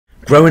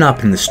Growing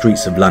up in the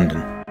streets of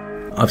London,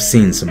 I've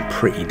seen some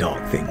pretty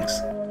dark things.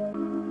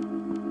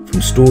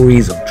 From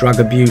stories of drug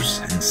abuse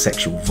and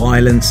sexual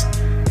violence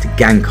to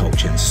gang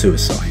culture and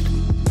suicide.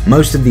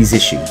 Most of these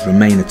issues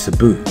remain a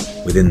taboo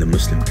within the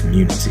Muslim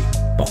community,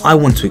 but I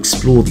want to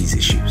explore these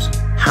issues,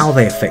 how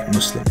they affect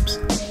Muslims,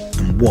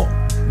 and what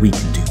we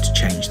can do to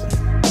change them.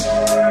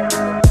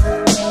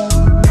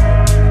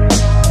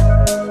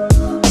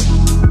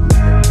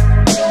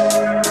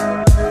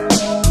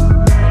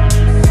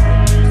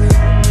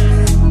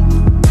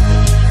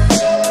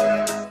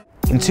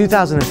 In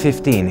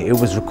 2015, it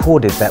was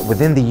recorded that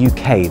within the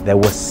UK there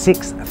were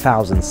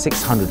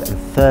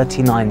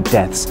 6,639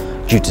 deaths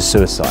due to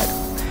suicide.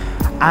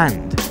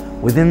 And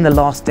within the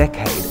last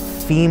decade,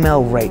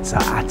 female rates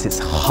are at its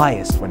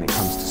highest when it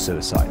comes to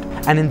suicide.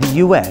 And in the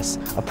US,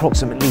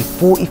 approximately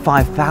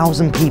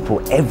 45,000 people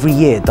every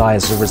year die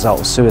as a result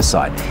of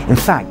suicide. In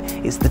fact,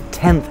 it's the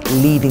 10th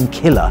leading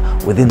killer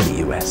within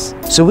the US.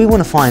 So we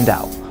want to find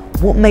out,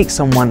 what makes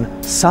someone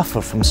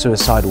suffer from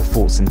suicidal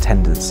thoughts and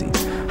tendencies?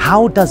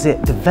 How does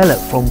it develop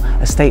from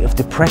a state of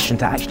depression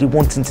to actually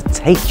wanting to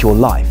take your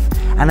life?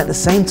 And at the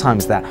same time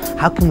as that,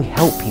 how can we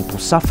help people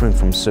suffering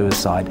from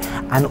suicide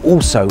and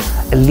also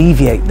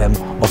alleviate them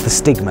of the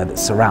stigma that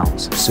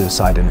surrounds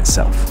suicide in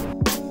itself?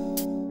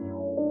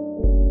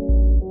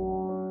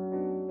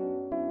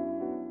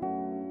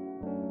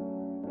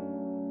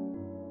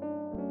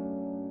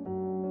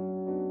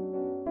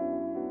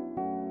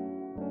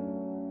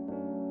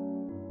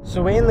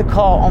 So we're in the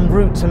car en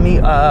route to meet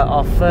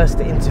our first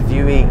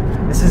interviewee.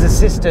 This is a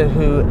sister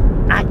who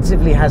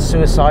actively has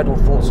suicidal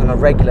thoughts on a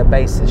regular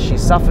basis. She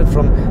suffered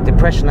from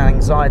depression and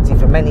anxiety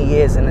for many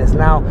years and is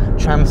now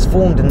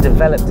transformed and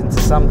developed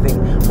into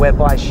something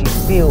whereby she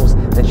feels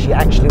that she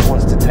actually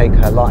wants to take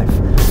her life.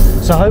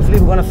 So hopefully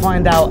we're going to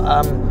find out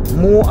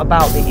more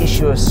about the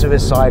issue of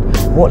suicide,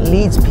 what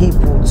leads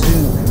people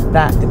to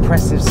that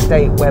depressive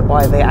state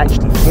whereby they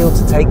actually feel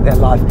to take their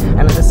life,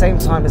 and at the same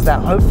time as that,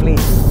 hopefully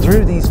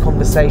through these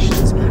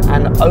conversations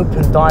and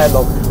open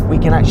dialogue, we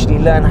can actually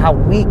learn how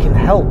we can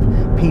help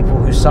people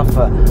who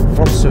suffer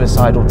from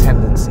suicidal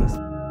tendencies.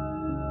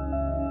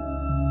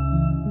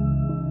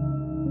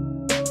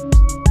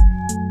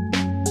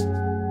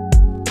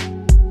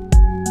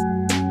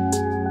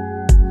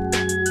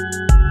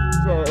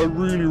 At a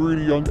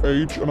really young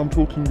age, and I'm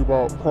talking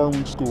about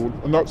primary school,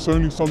 and that's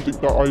only something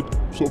that I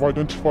sort of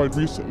identified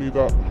recently,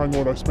 that hang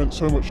on, I spent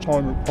so much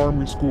time in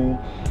primary school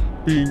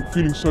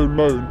feeling so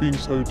low and being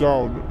so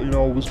down. You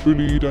know, I was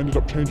bullied, I ended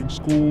up changing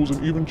schools,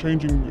 and even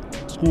changing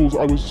schools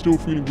I was still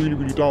feeling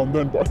really down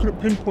then, but I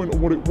couldn't pinpoint on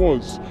what it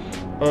was.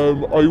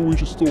 I always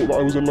just thought that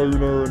I was a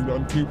loner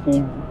and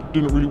people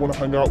didn't really want to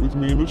hang out with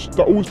me, and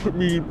that always put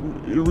me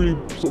in a really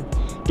sort of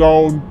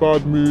down,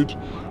 bad mood.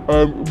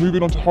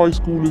 Moving on to high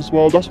school as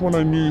well, that's when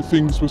I knew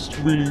things was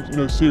really,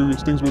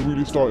 serious. Things were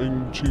really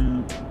starting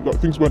to,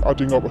 things weren't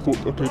adding up. I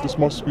thought, okay, this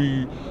must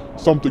be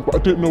something, but I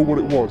didn't know what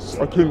it was.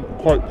 I couldn't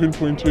quite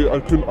pinpoint it, I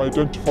couldn't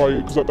identify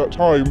it, because at that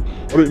time,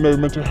 I didn't know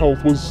mental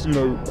health was,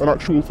 an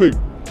actual thing.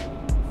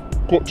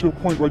 Got to a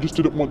point where I just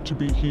didn't want to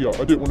be here.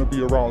 I didn't want to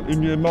be around.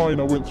 In year 9,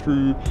 I went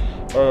through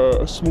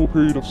a small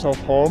period of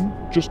self-harm,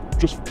 just for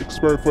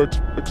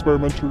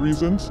experimental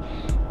reasons.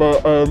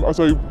 But as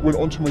I went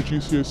on to my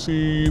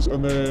GCSEs,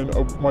 and then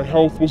my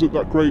health wasn't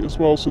that great as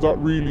well, so that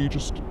really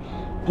just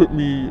put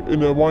me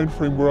in a mind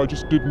frame where I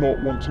just did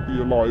not want to be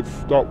alive.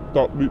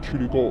 That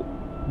literally got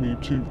me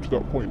to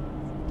that point.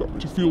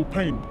 To feel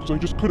pain, because I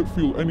just couldn't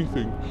feel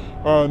anything.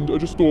 And I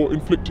just thought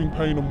inflicting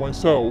pain on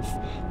myself,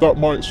 that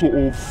might sort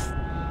of,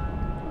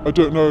 I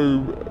don't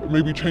know,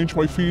 maybe change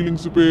my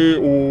feelings a bit,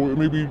 or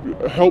maybe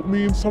help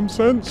me in some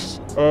sense.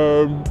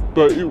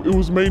 But it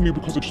was mainly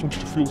because I just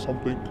wanted to feel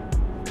something.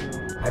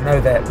 I know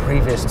that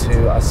previous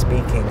to us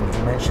speaking,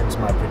 you mentioned to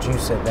my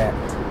producer that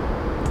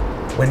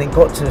when it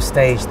got to a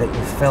stage that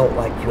you felt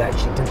like you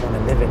actually didn't want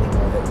to live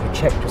anymore, that you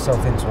checked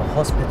yourself into a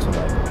hospital,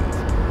 I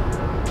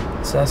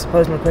believe. So I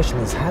suppose my question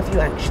is, have you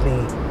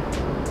actually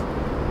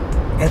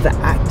ever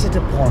acted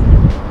upon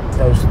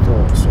those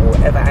thoughts, or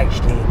ever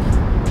actually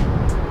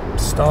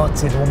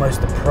started almost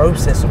the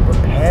process of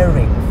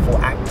preparing for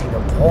acting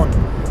upon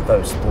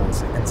those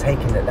thoughts and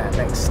taking that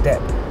next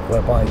step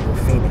whereby you're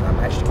feeling,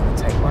 I'm actually going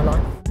to take my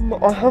life?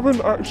 I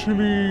haven't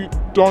actually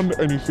done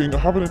anything, I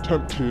haven't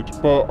attempted,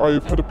 but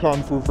I've had a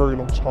plan for a very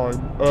long time.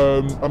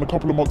 And a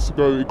couple of months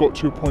ago it got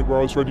to a point where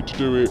I was ready to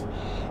do it.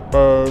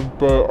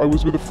 But I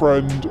was with a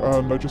friend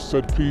and I just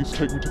said, please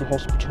take me to the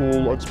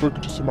hospital. I'd spoken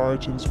to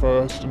Samaritans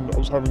first, and I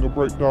was having a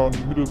breakdown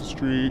in the middle of the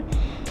street.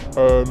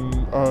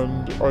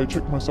 And I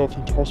checked myself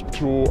into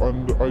hospital,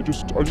 and I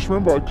just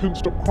remember I couldn't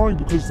stop crying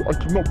because I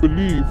could not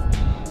believe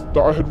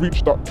that I had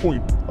reached that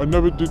point. I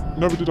never did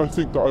I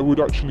think that I would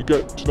actually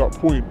get to that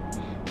point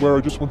where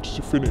I just wanted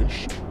to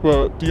finish.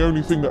 But the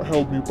only thing that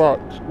held me back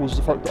was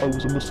the fact that I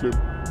was a Muslim,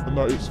 and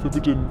that it's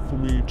forbidden for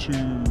me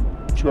to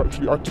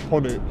actually act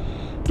upon it.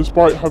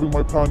 Despite having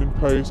my plan in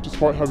place,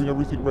 despite having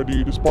everything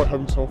ready, despite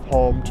having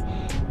self-harmed,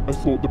 I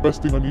thought the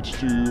best thing I needed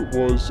to do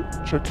was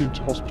check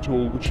into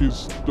hospital, which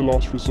is the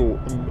last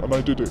resort, and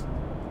I did it.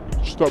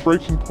 reached that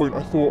breaking point,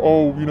 I thought,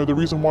 oh, you know, the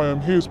reason why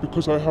I'm here is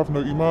because I have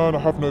no iman, I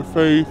have no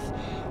faith.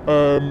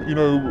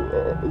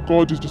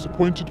 God is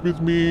disappointed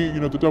with me, you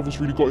know, the devil's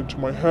really got into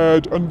my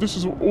head. And this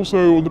is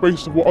also on the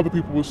basis of what other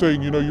people were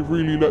saying, you know, you've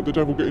really let the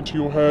devil get into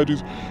your head,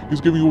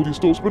 he's giving you all these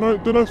thoughts.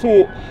 But then I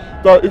thought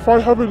that if I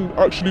haven't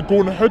actually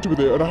gone ahead with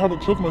it and I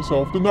haven't killed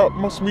myself, then that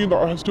must mean that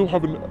I still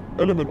have an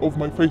element of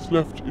my faith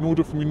left in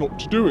order for me not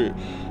to do it.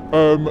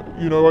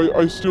 You know,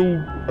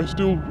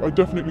 I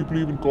definitely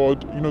believe in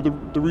God. You know,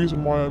 the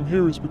reason why I'm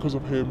here is because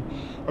of him,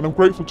 and I'm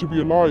grateful to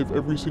be alive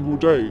every single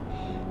day.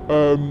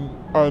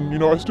 And you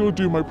know, I still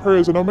do my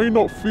prayers, and I may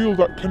not feel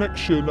that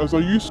connection as I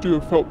used to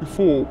have felt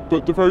before,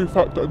 but the very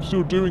fact that I'm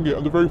still doing it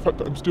and the very fact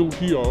that I'm still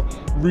here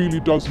really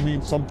does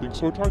mean something.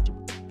 So I try to...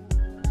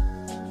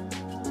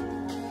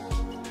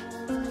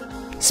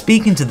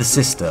 Speaking to the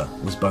sister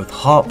was both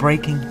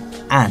heartbreaking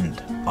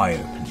and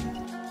eye-opening.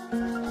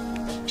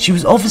 She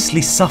was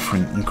obviously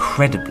suffering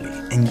incredibly,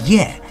 and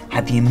yet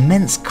had the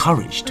immense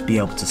courage to be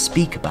able to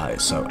speak about it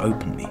so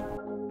openly.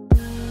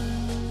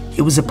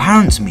 It was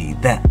apparent to me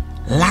that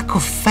lack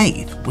of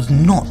faith was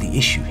not the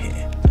issue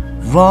here.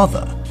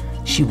 Rather,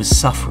 she was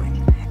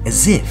suffering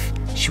as if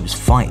she was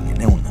fighting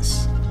an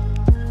illness.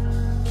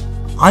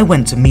 I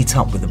went to meet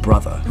up with a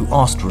brother who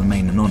asked to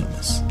remain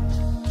anonymous.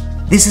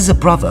 This is a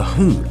brother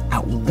who,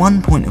 at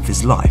one point of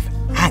his life,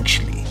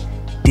 actually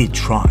did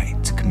try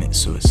to commit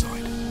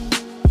suicide.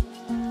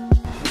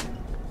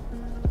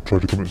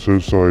 Tried to commit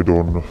suicide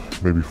on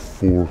maybe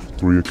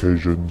 3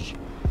 occasions.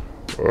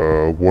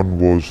 One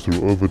was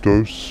through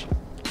overdose.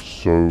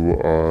 So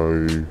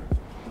I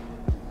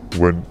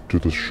went to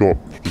the shop,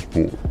 just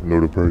bought a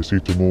load of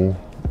paracetamol.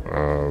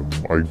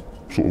 I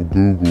sort of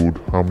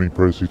googled how many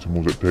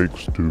paracetamols it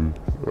takes to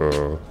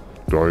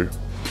die,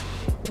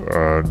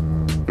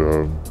 and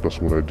that's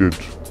what I did.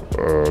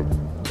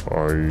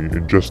 I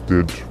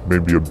ingested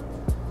maybe a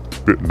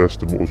bit less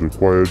than what was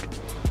required.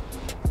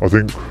 I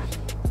think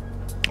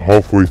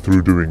halfway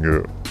through doing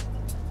it,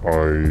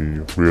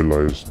 I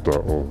realised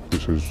that, oh,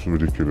 this is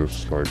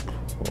ridiculous, like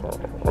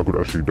I could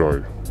actually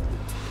die.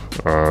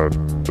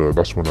 And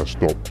that's when I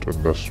stopped,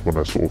 and that's when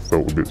I sort of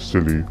felt a bit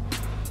silly.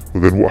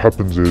 But then what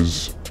happens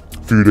is,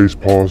 a few days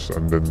pass,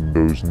 and then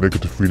those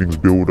negative feelings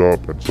build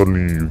up, and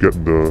suddenly you get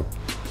the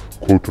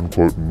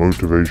quote-unquote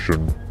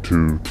motivation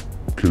to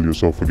kill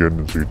yourself again,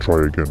 and so you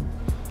try again.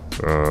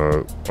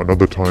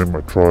 Another time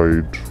I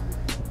tried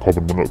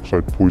carbon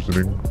monoxide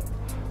poisoning.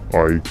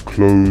 I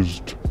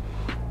closed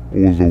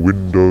all the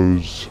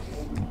windows,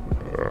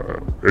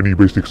 any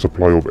basic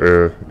supply of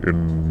air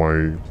in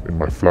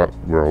my flat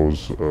where I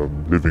was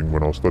living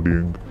when I was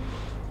studying.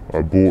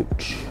 I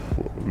bought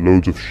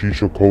loads of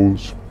shisha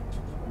coals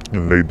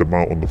and laid them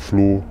out on the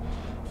floor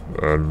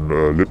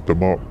and lit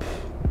them up.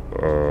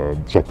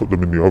 So I put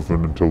them in the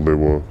oven until they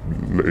were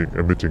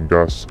emitting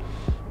gas,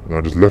 and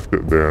I just left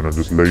it there, and I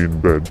just lay in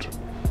bed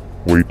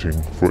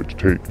waiting for it to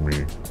take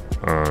me.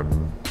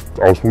 And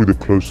I was probably the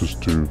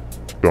closest to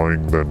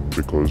dying then,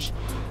 because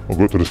I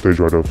got to the stage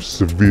where I had a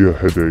severe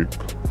headache,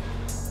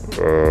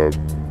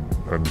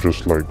 and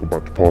just like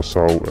about to pass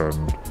out,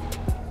 and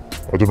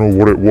I don't know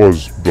what it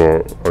was,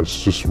 but I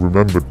just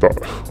remembered that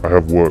I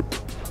have work,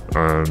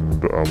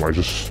 and I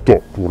just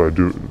stopped what I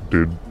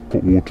did,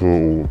 put water,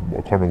 or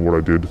I can't remember what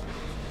I did,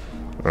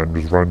 and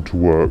just ran to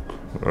work.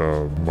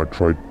 I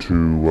tried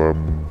to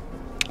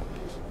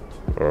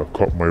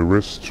cut my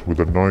wrist with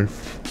a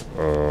knife.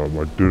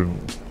 I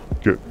didn't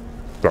get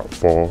that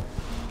far.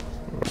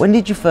 When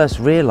did you first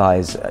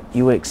realise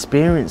you were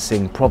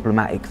experiencing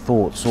problematic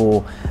thoughts,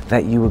 or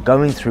that you were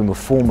going through a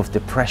form of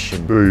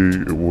depression?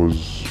 It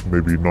was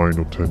maybe 9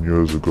 or 10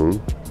 years ago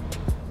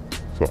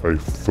that I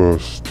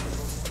first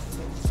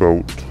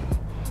felt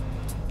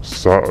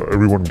sad.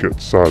 Everyone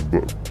gets sad,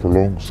 but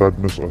prolonged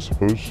sadness, I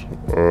suppose.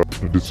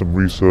 I did some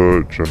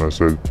research, and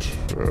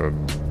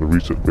the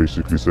research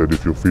basically said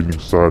if you're feeling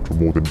sad for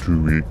more than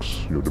 2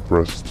 weeks, you're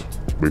depressed,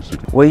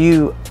 basically. Were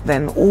you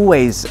then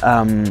always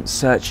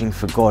searching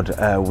for God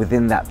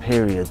within that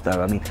period,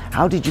 though? I mean,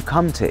 how did you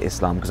come to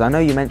Islam? Because I know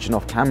you mentioned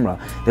off camera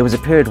there was a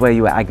period where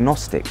you were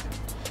agnostic.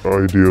 The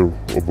idea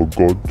of a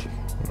God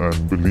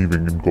and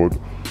believing in God.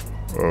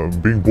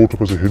 Being brought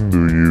up as a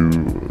Hindu,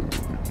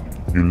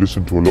 you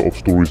listen to a lot of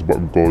stories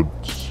about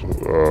gods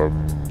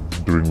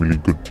doing really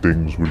good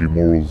things, really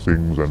moral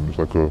things, and it's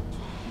like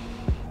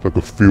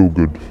a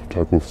feel-good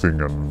type of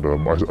thing, and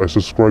I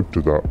subscribe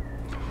to that.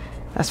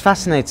 That's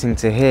fascinating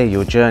to hear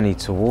your journey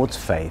towards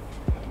faith.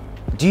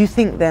 Do you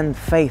think then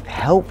faith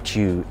helped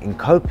you in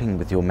coping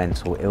with your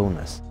mental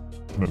illness?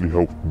 Definitely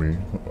helped me.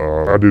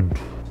 Added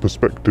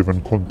perspective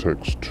and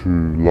context to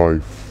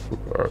life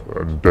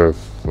and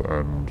death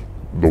and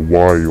the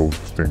why of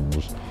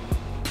things.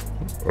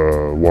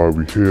 Why are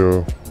we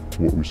here?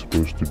 What are we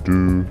supposed to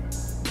do?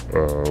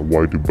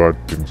 Why do bad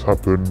things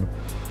happen?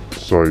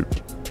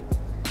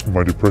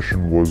 My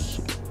depression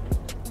was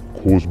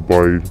caused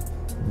by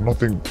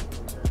nothing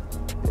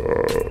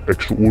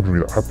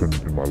extraordinary that happened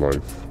in my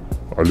life.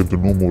 I lived a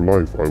normal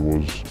life. I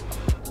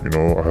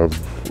have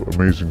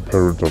amazing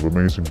parents, I have an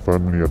amazing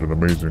family, I had an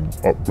amazing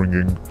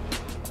upbringing.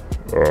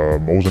 I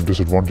wasn't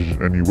disadvantaged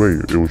in any way.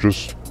 It was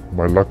just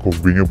my lack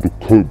of being able to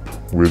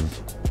cope with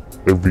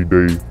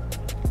everyday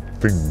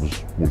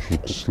things, which was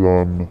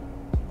Islam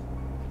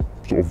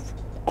sort of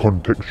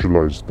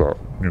contextualized that,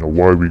 you know,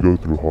 why we go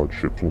through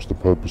hardships, what's the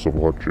purpose of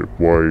hardship,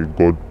 why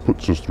God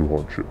puts us through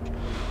hardships.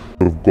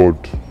 Of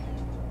God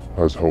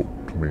has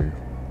helped me.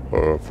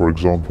 For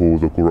example,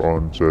 the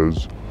Quran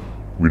says,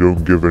 we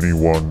don't give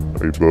anyone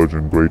a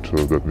burden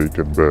greater than they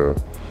can bear.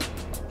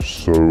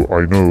 So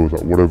I know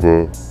that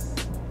whatever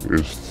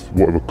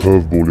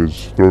curveball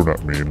is thrown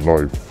at me in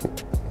life,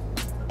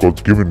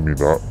 God's given me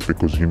that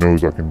because He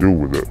knows I can deal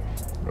with it.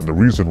 And the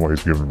reason why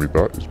He's given me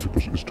that is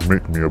because it's to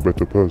make me a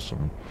better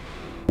person.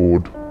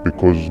 Cured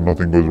because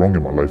nothing goes wrong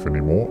in my life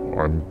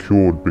anymore. I'm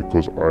cured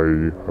because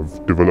I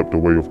have developed a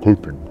way of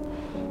coping.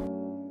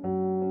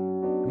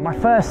 My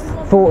first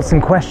thoughts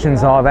and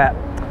questions are that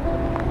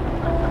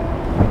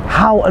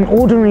how an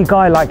ordinary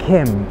guy like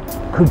him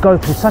could go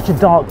through such a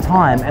dark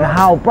time, and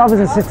how brothers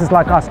and sisters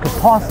like us could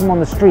pass him on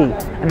the street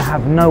and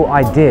have no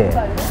idea.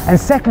 And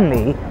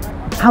secondly,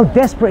 how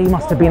desperate he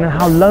must have been, and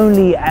how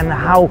lonely and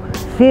how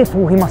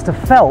fearful he must have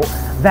felt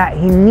that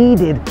he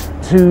needed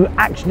to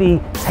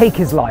actually take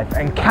his life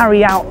and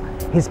carry out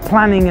his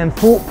planning and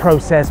thought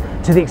process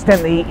to the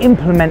extent that he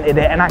implemented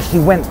it and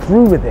actually went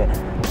through with it.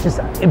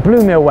 It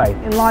blew me away.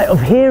 In light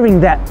of hearing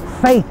that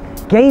faith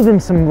gave him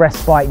some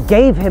respite,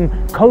 gave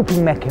him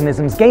coping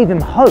mechanisms, gave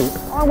him hope,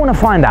 I want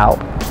to find out,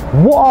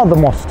 what are the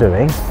mosques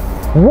doing?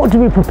 What do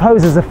we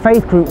propose as a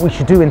faith group we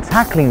should do in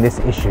tackling this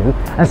issue?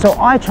 And so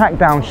I tracked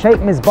down Sheikh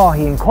Misbah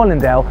in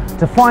Colindale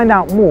to find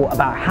out more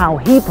about how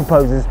he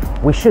proposes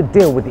we should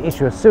deal with the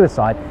issue of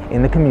suicide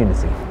in the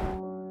community.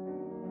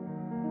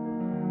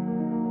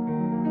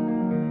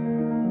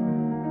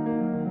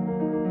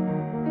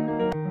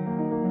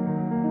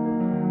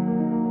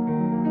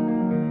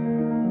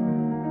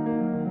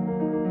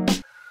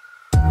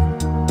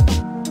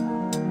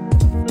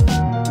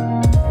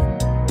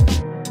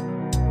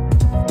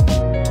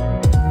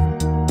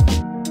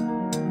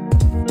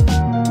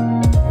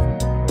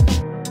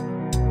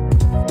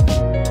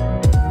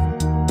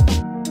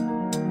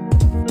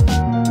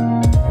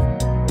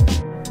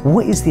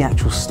 What is the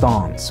actual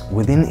stance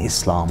within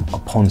Islam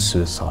upon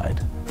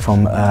suicide?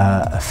 From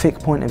a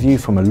fiqh point of view,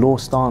 from a law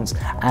stance,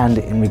 and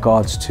in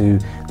regards to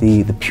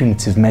the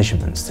punitive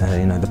measurements,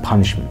 the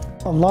punishment?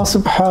 Allah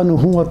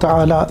subhanahu wa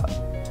ta'ala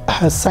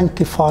has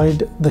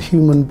sanctified the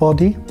human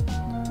body.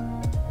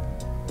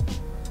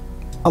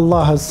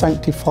 Allah has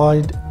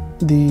sanctified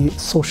the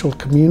social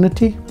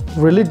community.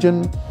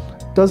 Religion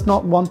does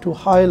not want to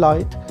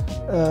highlight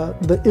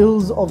the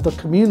ills of the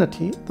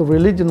community. The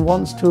religion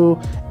wants to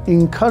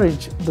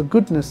encourage the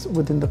goodness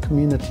within the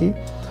community.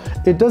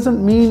 It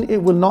doesn't mean it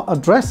will not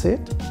address it.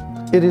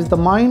 It is the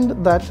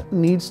mind that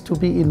needs to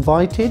be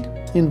invited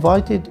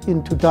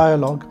into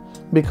dialogue,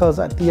 because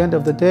at the end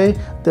of the day,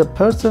 the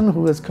person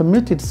who has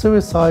committed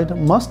suicide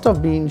must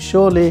have been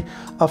surely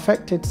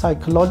affected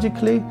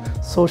psychologically,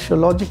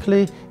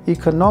 sociologically,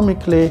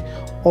 economically,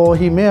 or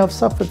he may have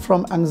suffered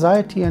from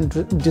anxiety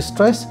and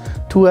distress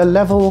to a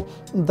level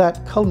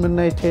that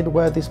culminated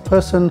where this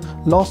person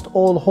lost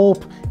all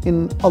hope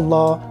in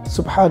Allah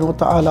subhanahu wa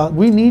ta'ala.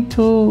 We need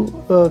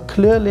to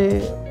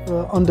clearly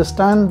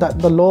understand that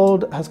the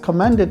Lord has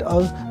commanded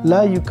us,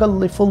 La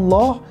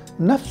yukallifullah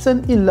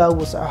nafsan illa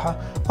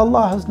wus'aha.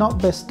 Allah has not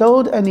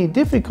bestowed any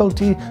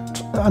difficulty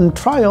and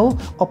trial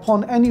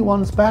upon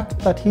anyone's back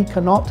that he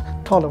cannot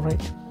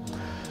tolerate.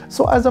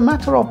 So as a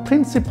matter of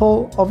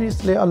principle,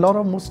 obviously a lot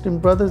of Muslim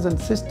brothers and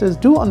sisters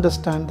do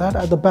understand that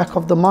at the back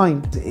of the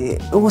mind. It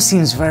all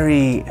seems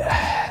very,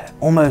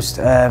 almost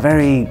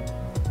very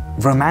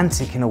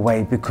romantic in a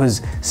way,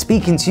 because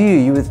speaking to you,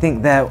 you would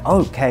think that,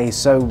 okay,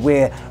 so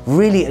we're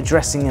really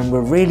addressing and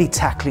we're really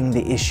tackling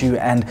the issue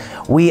and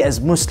we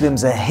as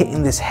Muslims are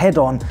hitting this head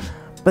on.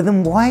 But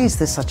then why is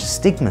there such a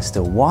stigma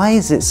still? Why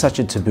is it such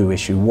a taboo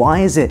issue?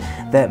 Why is it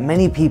that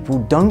many people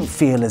don't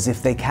feel as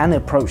if they can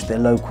approach their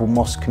local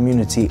mosque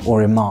community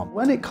or imam?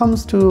 When it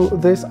comes to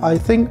this, I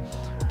think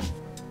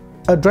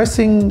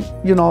addressing,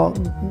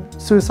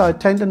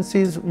 suicide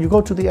tendencies, you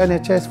go to the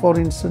NHS for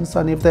instance,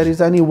 and if there is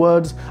any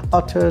words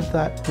uttered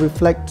that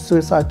reflect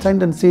suicide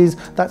tendencies,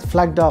 that's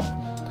flagged up.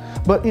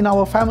 But in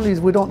our families,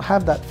 we don't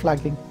have that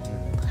flagging.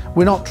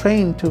 We're not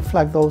trained to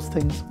flag those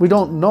things. We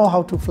don't know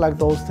how to flag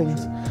those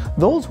things.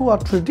 Those who are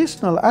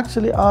traditional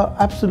actually are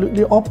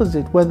absolutely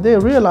opposite. When they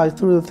realize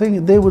through the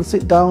thing, they will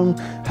sit down,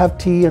 have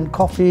tea and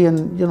coffee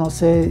and,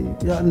 say,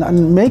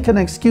 and make an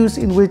excuse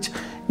in which,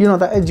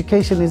 that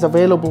education is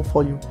available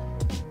for you.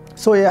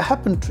 So it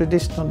happened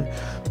traditionally.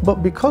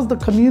 But because the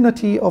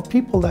community of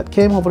people that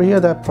came over here,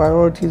 their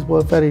priorities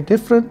were very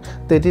different.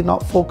 They did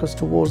not focus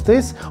towards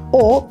this,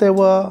 or they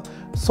were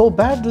so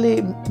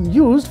badly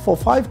used for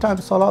 5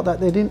 times salah that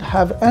they didn't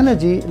have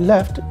energy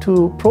left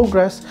to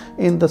progress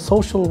in the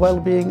social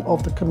well-being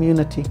of the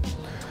community.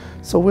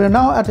 So we're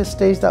now at a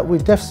stage that we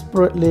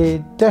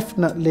definitely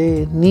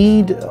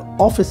need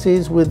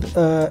offices with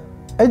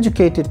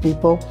educated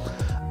people,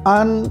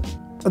 and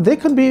They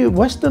can be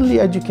Westernly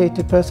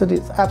educated person,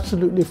 it's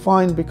absolutely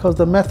fine, because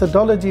the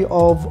methodology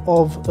of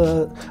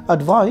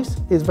advice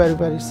is very,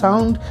 very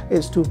sound.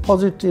 It's to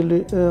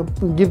positively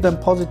give them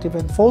positive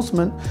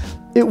enforcement.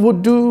 It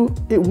would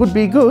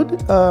be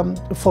good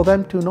for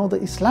them to know the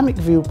Islamic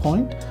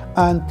viewpoint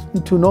and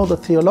to know the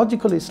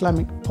theological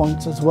Islamic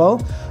points as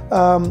well,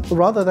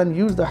 rather than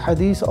use the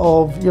hadith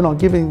of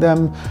giving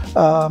them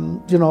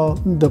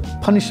the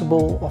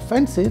punishable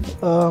offensive.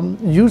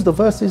 Use the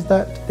verses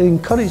that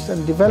encourage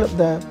and develop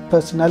their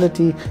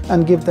personality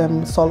and give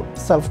them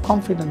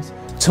self-confidence.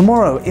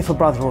 Tomorrow, if a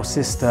brother or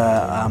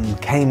sister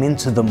came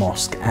into the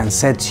mosque and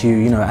said to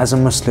you, as a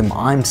Muslim,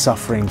 I'm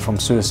suffering from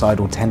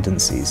suicidal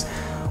tendencies,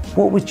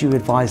 what would you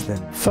advise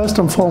them? First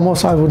and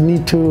foremost, I would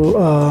need to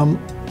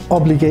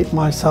obligate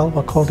myself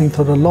according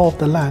to the law of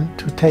the land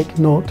to take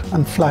note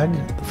and flag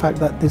the fact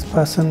that this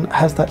person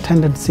has that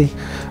tendency,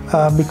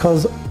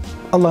 because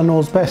Allah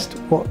knows best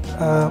what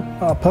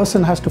a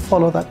person has to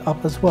follow that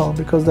up as well,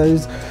 because there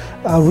is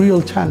a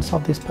real chance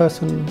of this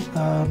person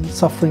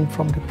suffering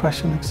from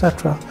depression,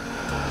 etc.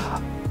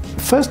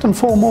 First and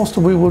foremost,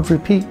 we would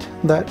repeat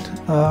that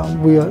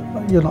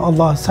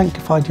Allah has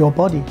sanctified your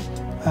body,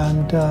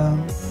 and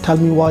tell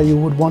me why you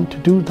would want to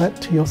do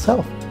that to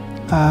yourself,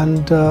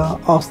 and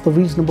ask the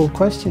reasonable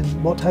question,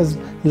 what has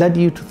led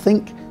you to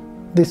think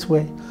this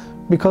way?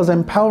 Because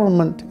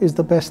empowerment is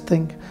the best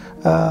thing.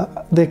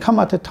 They come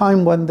at a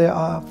time when they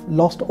have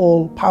lost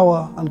all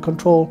power and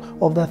control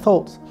of their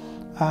thoughts,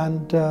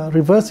 and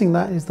reversing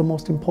that is the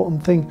most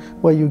important thing,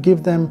 where you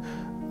give them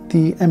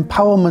the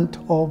empowerment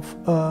of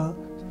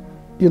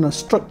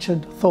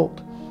structured thought.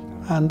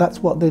 And that's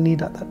what they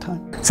need at that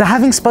time. So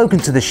having spoken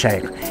to the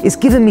Sheikh, it's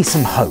given me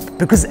some hope,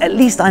 because at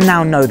least I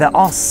now know there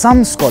are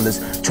some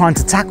scholars trying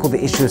to tackle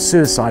the issue of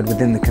suicide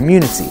within the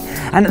community.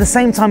 And at the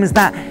same time as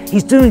that,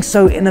 he's doing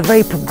so in a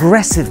very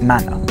progressive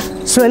manner.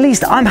 So at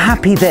least I'm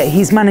happy that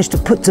he's managed to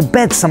put to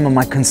bed some of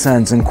my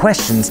concerns and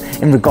questions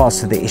in regards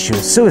to the issue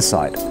of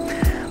suicide.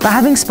 But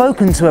having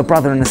spoken to a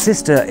brother and a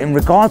sister in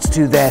regards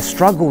to their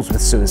struggles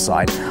with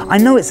suicide, I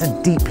know it's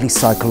a deeply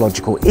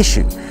psychological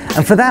issue.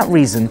 And for that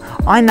reason,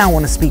 I now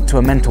want to speak to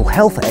a mental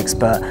health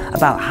expert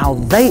about how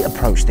they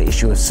approach the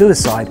issue of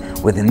suicide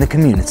within the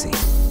community.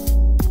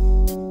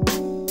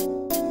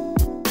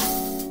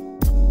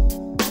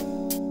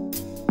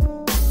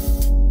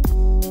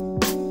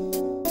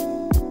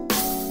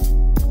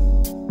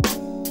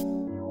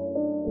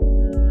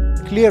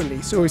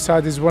 Clearly,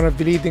 suicide is one of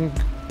the leading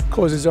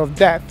causes of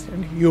death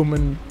in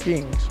human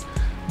beings.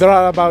 There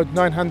are about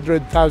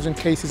 900,000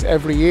 cases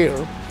every year,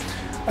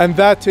 and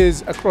that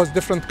is across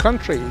different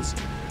countries.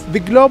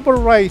 The global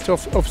rate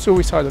of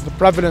suicide, the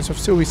prevalence of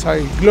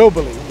suicide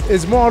globally,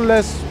 is more or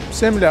less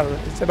similar.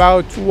 It's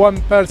about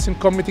one person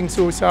committing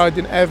suicide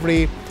in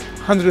every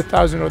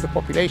 100,000 of the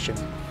population.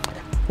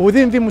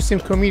 Within the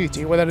Muslim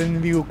community, whether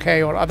in the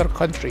UK or other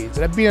countries,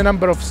 there have been a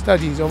number of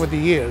studies over the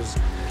years.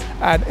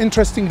 And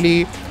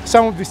interestingly,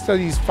 some of the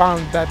studies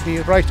found that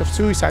the rate of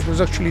suicide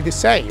was actually the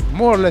same,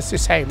 more or less the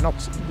same, not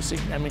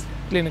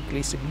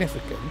clinically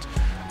significant,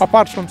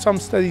 apart from some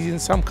studies in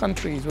some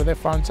countries where they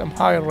found some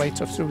higher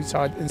rates of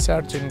suicide in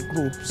certain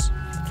groups,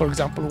 for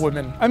example,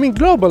 women.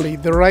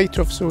 Globally, the rate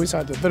of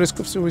suicide, the risk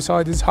of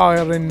suicide is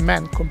higher in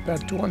men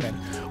compared to women.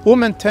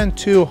 Women tend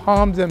to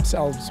harm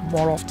themselves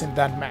more often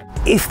than men.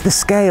 If the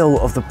scale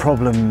of the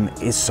problem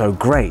is so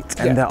great,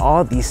 and there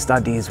are these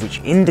studies which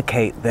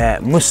indicate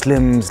that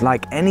Muslims,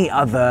 like any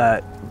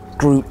other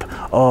group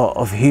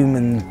of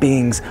human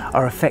beings,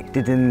 are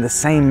affected in the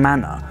same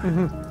manner,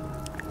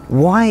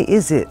 why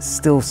is it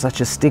still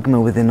such a stigma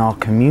within our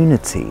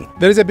community?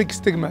 There is a big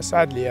stigma,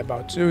 sadly,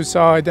 about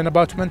suicide and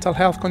about mental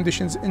health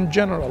conditions in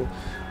general.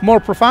 More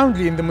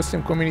profoundly in the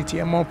Muslim community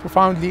and more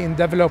profoundly in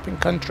developing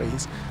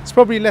countries. It's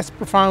probably less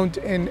profound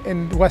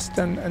in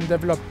Western and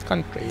developed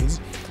countries,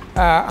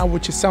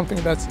 which is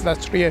something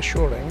that's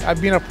reassuring.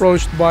 I've been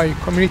approached by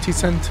community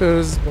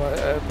centers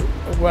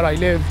where I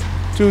live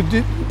to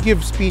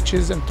give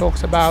speeches and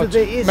talks about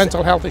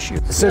mental health issues.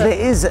 So there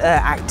is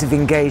active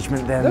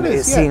engagement then,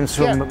 it seems,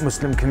 from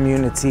Muslim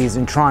communities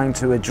in trying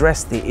to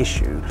address the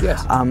issue.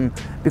 Yes.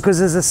 Because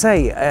as I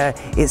say,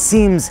 it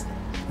seems,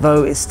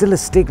 though it's still a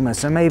stigma,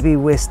 so maybe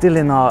we're still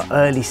in our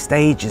early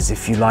stages,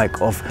 if you like,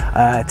 of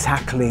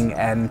tackling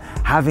and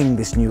having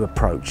this new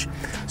approach.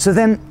 So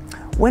then,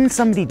 when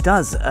somebody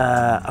does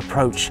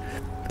approach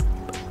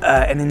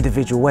an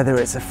individual, whether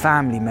it's a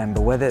family member,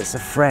 whether it's a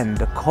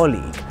friend, a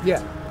colleague,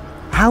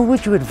 how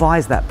would you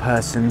advise that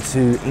person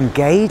to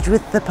engage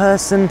with the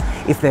person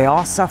if they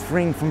are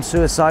suffering from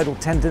suicidal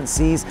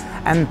tendencies?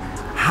 And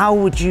how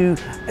would you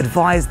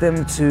advise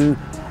them to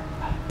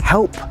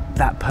help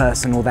that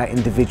person or that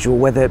individual,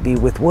 whether it be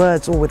with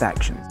words or with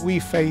actions? We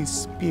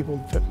face people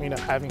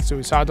having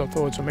suicidal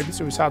thoughts or maybe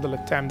suicidal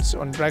attempts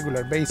on a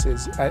regular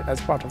basis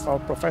as part of our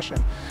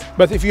profession.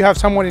 But if you have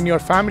someone in your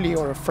family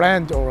or a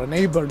friend or a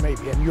neighbor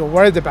maybe and you're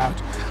worried about,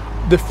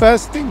 the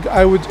first thing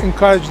I would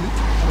encourage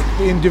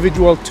the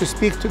individual to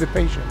speak to the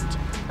patient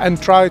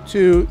and try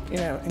to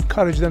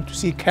encourage them to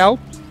seek help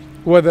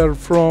whether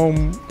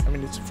from,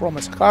 it's from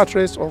a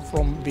psychiatrist or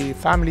from the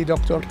family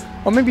doctor,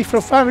 or maybe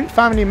from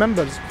family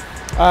members,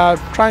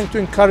 trying to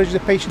encourage the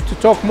patient to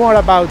talk more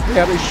about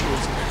their issues,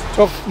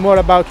 talk more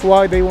about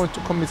why they want to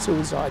commit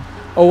suicide,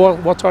 or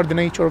what are the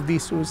nature of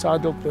these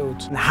suicidal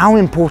thoughts. How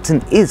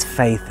important is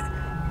faith,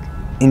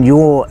 in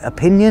your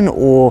opinion,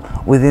 or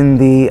within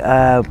the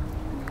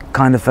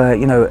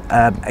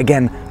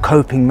again,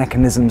 coping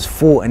mechanisms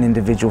for an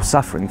individual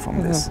suffering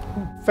from this?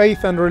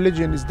 Faith and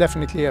religion is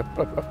definitely a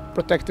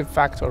protective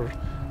factor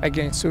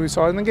against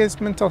suicide and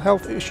against mental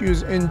health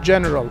issues in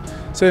general.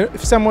 So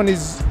if someone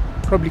is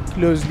probably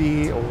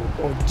closely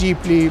or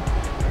deeply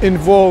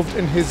involved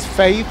in his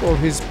faith or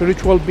his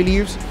spiritual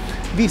beliefs,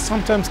 these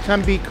sometimes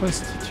can be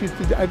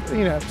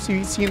constituted,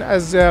 seen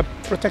as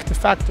protective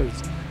factors.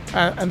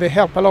 And they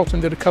help a lot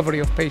in the recovery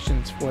of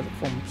patients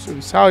from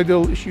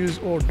suicidal issues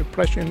or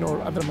depression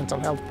or other mental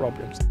health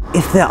problems.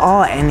 If there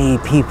are any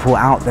people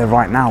out there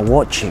right now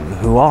watching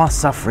who are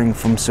suffering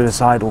from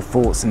suicidal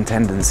thoughts and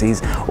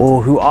tendencies,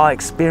 or who are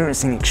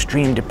experiencing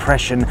extreme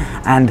depression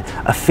and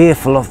are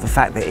fearful of the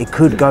fact that it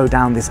could go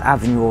down this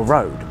avenue or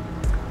road,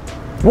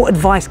 what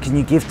advice can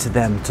you give to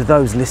them, to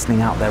those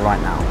listening out there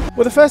right now?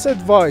 Well, the first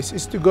advice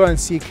is to go and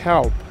seek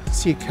help.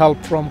 Seek help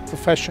from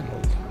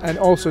professionals, and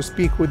also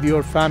speak with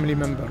your family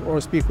member or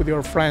speak with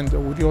your friend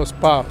or with your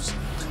spouse.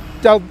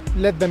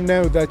 Let them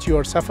know that you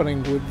are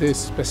suffering with this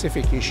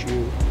specific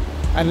issue,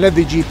 and let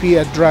the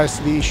GP address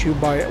the issue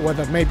by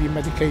whether maybe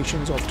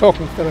medications or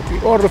talking therapy,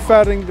 or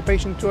referring the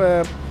patient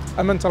to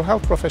a mental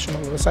health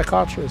professional, or a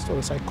psychiatrist or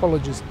a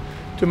psychologist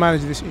to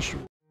manage this issue.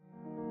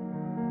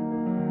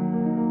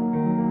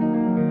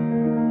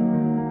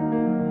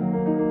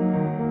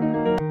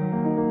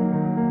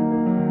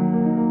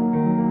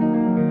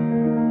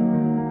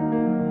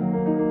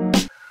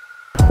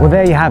 Well,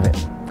 there you have it.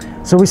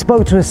 So we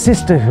spoke to a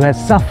sister who had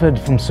suffered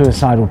from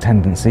suicidal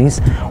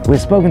tendencies.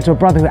 We've spoken to a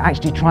brother who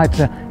actually tried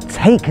to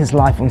take his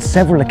life on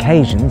several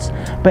occasions,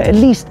 but at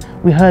least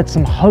we heard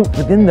some hope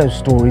within those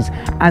stories,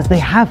 as they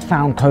have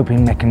found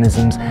coping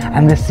mechanisms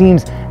and there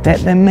seems that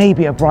there may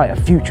be a brighter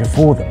future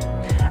for them.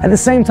 At the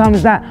same time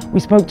as that, we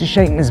spoke to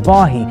Sheikh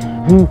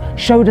Misbah, who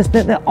showed us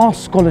that there are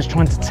scholars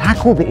trying to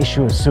tackle the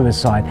issue of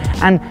suicide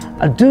and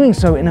are doing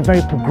so in a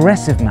very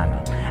progressive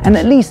manner. And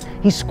at least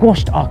he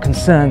squashed our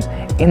concerns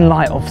in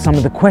light of some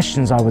of the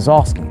questions I was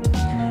asking.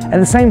 At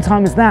the same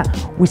time as that,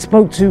 we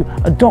spoke to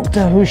a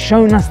doctor who has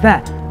shown us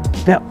that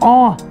there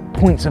are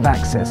points of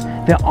access,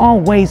 there are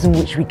ways in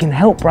which we can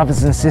help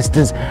brothers and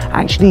sisters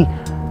actually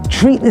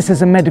treat this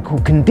as a medical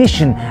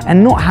condition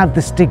and not have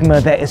the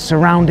stigma that has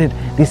surrounded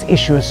this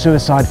issue of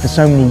suicide for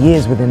so many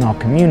years within our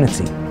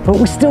community. But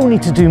we still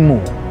need to do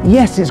more.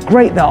 Yes, it's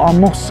great that our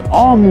mosques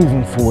are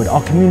moving forward,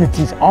 our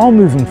communities are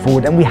moving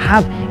forward, and we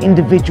have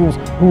individuals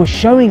who are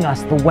showing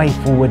us the way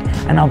forward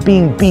and are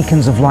being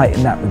beacons of light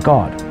in that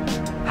regard.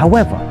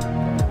 However,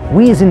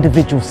 we as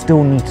individuals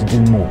still need to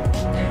do more.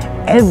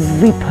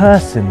 Every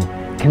person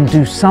can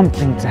do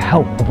something to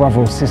help a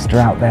brother or sister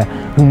out there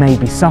who may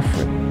be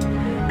suffering.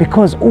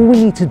 Because all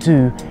we need to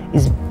do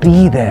is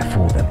be there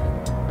for them.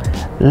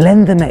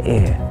 Lend them an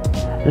ear.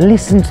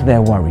 Listen to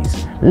their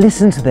worries.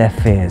 Listen to their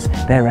fears,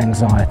 their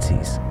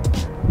anxieties.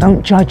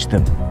 Don't judge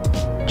them.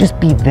 Just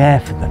be there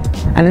for them.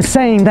 And in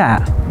saying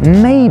that,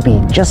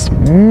 maybe, just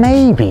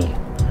maybe,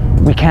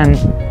 we can,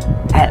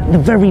 at the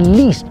very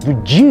least,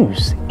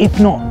 reduce, if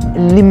not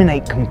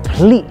eliminate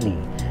completely,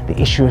 the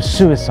issue of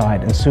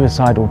suicide and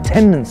suicidal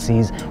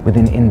tendencies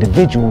within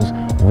individuals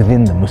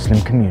within the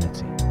Muslim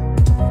community.